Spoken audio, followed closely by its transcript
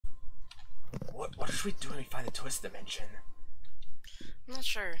What should we do when we find the twist dimension? I'm not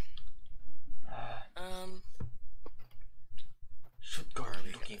sure. Should go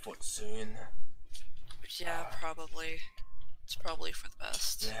looking for it soon. Yeah, probably. It's probably for the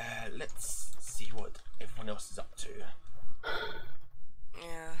best. Yeah, let's see what everyone else is up to.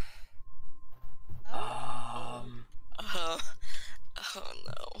 Yeah. Oh no.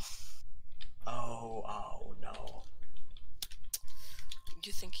 Oh no.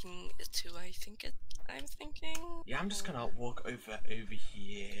 You thinking it too? I'm thinking. Yeah, I'm just gonna walk over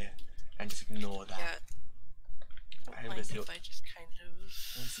here and just ignore that. Yeah. I Mind see if I just kind of.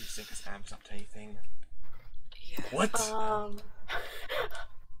 Let me see if Circus Am's up to anything. Yeah. What?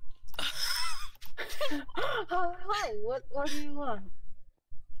 Hi. What do you want?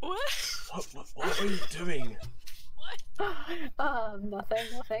 What are you doing? What?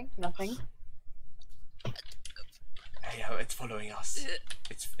 Nothing. Hey, it's following us.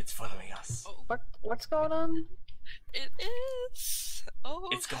 It's following us. Oh. What's going on? It is. Oh.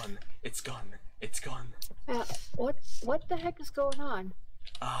 It's gone. What the heck is going on?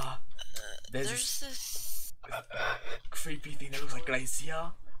 There's this creepy thing that looks like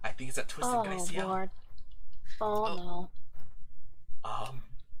Glacier. I think it's that twisted Glacier. Lord. Oh no.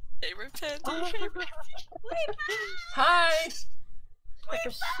 Hey, Pandy. Hi.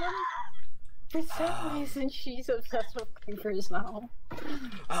 For some reason, she's obsessed with creepers now.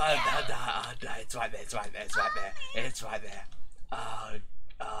 It's right there.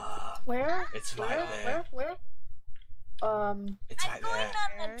 Where? It's right there. Where? It's right going there.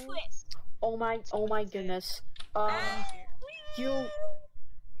 on the twist. Oh my goodness. You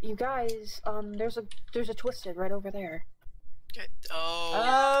guys, there's a twisted right over there.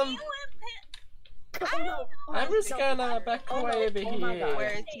 Oh. I'm just gonna back away over oh my here. God.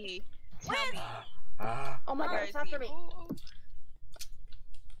 Where is he? Tell me. Oh my God, Where it's is after he? me.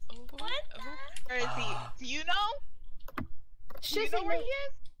 Where is he? Do you know? Do you She's know where me. he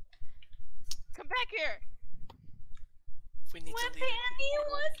is? Come back here. We need What, to leave. Pandy?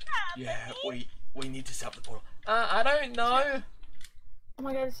 What's happening? Yeah, we need to set up the portal. I don't know. Oh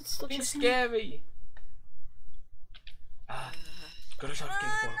my God, is it still It's chasing scary. Gotta try to get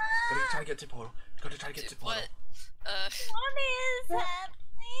the portal. Gotta try to get to the portal. Gotta try to get to the portal. What is happening?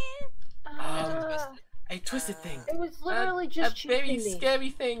 A twisted thing. It was literally just a chasing very me. scary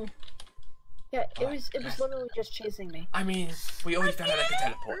thing. Yeah, it was literally just chasing me. I mean, we already found out I can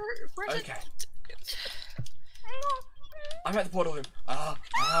teleport. Okay. I'm at the portal room.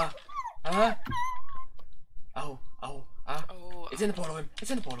 It's in the portal room.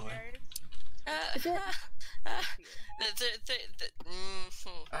 It's in the portal room. Is it?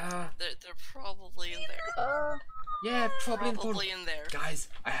 They're probably in there. Yeah, probably in the portal. Probably in there. Guys,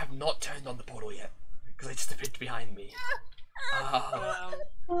 I have not turned on the portal yet because I just appeared behind me.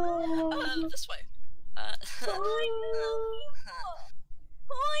 This way. Who are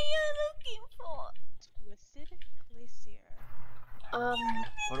you looking for? Twisted Glacier.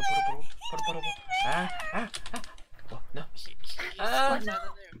 Portal. Oh, no.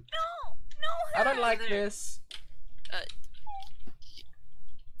 No, I don't like this.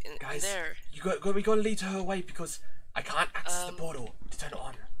 Guys, there. we gotta lead her away because I can't access the portal to turn it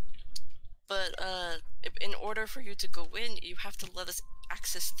on. But in order for you to go in, you have to let us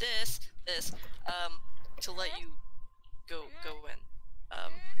access this to let you go in.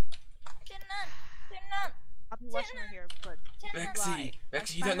 I'll be watching her here, but Rexy,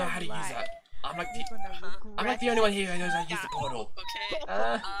 you don't know how to use that. I'm like the only one here who knows how to use the portal. Okay.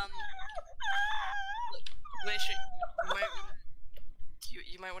 Uh. Glacier,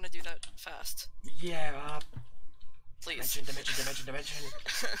 you might want to do that fast. Yeah, Please. Dimension. Dimension,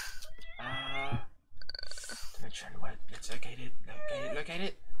 what? Let's locate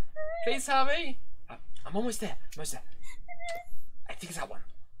it. Please hurry. I'm almost there. I think it's that one.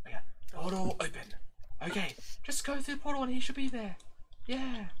 Okay. Portal open. Okay, just go through the portal and he should be there.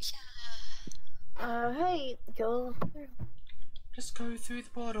 Yeah. Hey, go through. Just go through the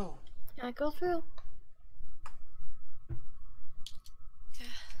portal. Yeah, go through.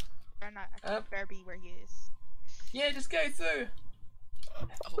 better be where he is. Yeah, just go through.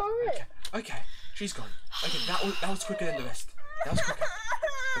 Okay, she's gone. Okay, that was quicker than the rest. That was quicker.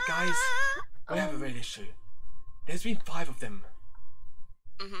 But guys, we have a real issue. There's been 5 of them.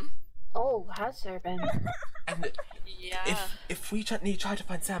 Oh, has there been? And Yeah. if we try to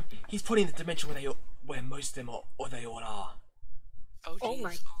find Sam, he's probably in the dimension where most of them are, or they all are.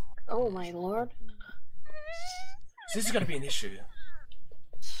 Oh my lord. So this is gonna be an issue.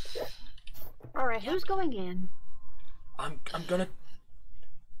 Alright, who's going in? I'm gonna.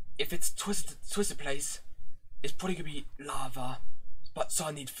 If it's twisted place, it's probably gonna be lava. But so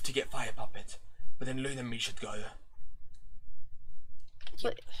I need to get fire puppet. But then Luna and me should go.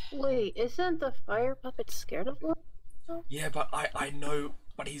 But wait, isn't the fire puppet scared of lava? Yeah, but I know,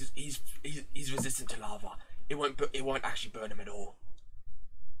 but he's resistant to lava. It won't actually burn him at all.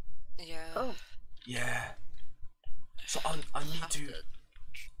 Yeah. Oh. Yeah. So I need to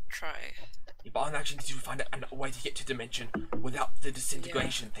try. Yeah, but I actually need to find a way to get to dimension without the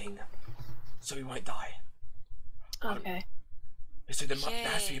disintegration thing, so we won't die. Okay. So there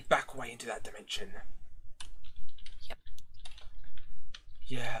has to be a back way into that dimension. Yep.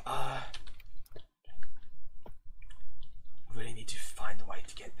 Yeah. I really need to find a way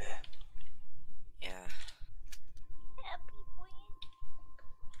to get there. Yeah. Happy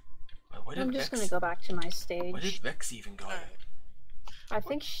boy. Where did I'm just Vex, gonna go back to my stage. Where did Vex even go? I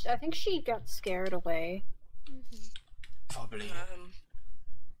think she got scared away. Probably.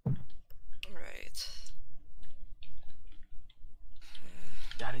 Right.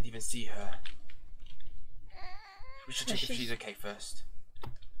 Yeah, I didn't even see her. We should check if she's okay first.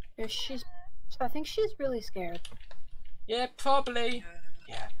 Yeah, I think she's really scared. Yeah, probably.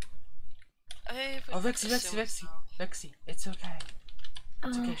 Yeah. Oh, Vexy, it's okay.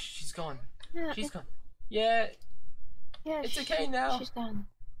 It's okay, she's gone. Yeah, She's gone. Yeah, yeah, it's okay now. She's gone.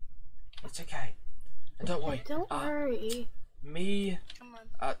 It's okay. And don't worry. Don't worry. Me, Come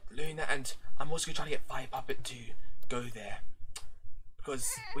on. Luna, and I'm also gonna try to get Fire Puppet to go there. Because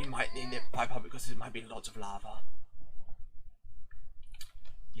we might need it, Fire Puppet, because there might be lots of lava.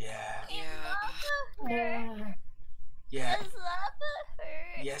 Yeah. Yeah. Yeah. Does lava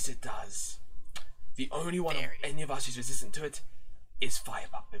hurt? Yes, it does. The only one of any of us who's resistant to it is Fire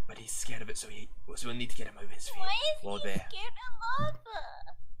Puppet, but he's scared of it, so we'll need to get him over his fear. Why is While he there. scared of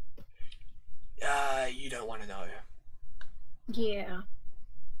lava? You don't want to know. Yeah.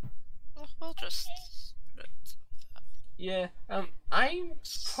 We'll just. Yeah, I'm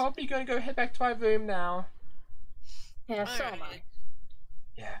probably gonna go head back to my room now. Yeah, so am I.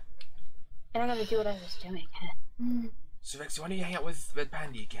 Yeah. And I'm gonna do what I was doing. So Rexy, why don't you hang out with Red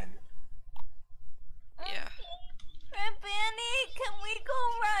Pandy again? Yeah. Red Pandy, can we go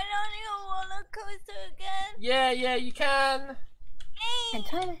ride on your roller coaster again? Yeah, you can. Hey!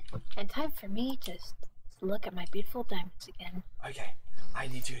 And time for me to look at my beautiful diamonds again. Okay, I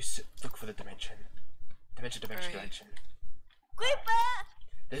need to look for the dimension. Dimension. Creeper!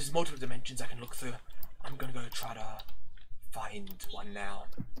 There's multiple dimensions I can look through. I'm gonna go try to find one now.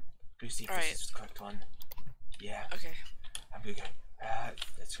 Go see if this is the correct one. Yeah. Okay. I'm gonna go.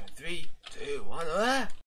 Let's go. 3, 2, 1.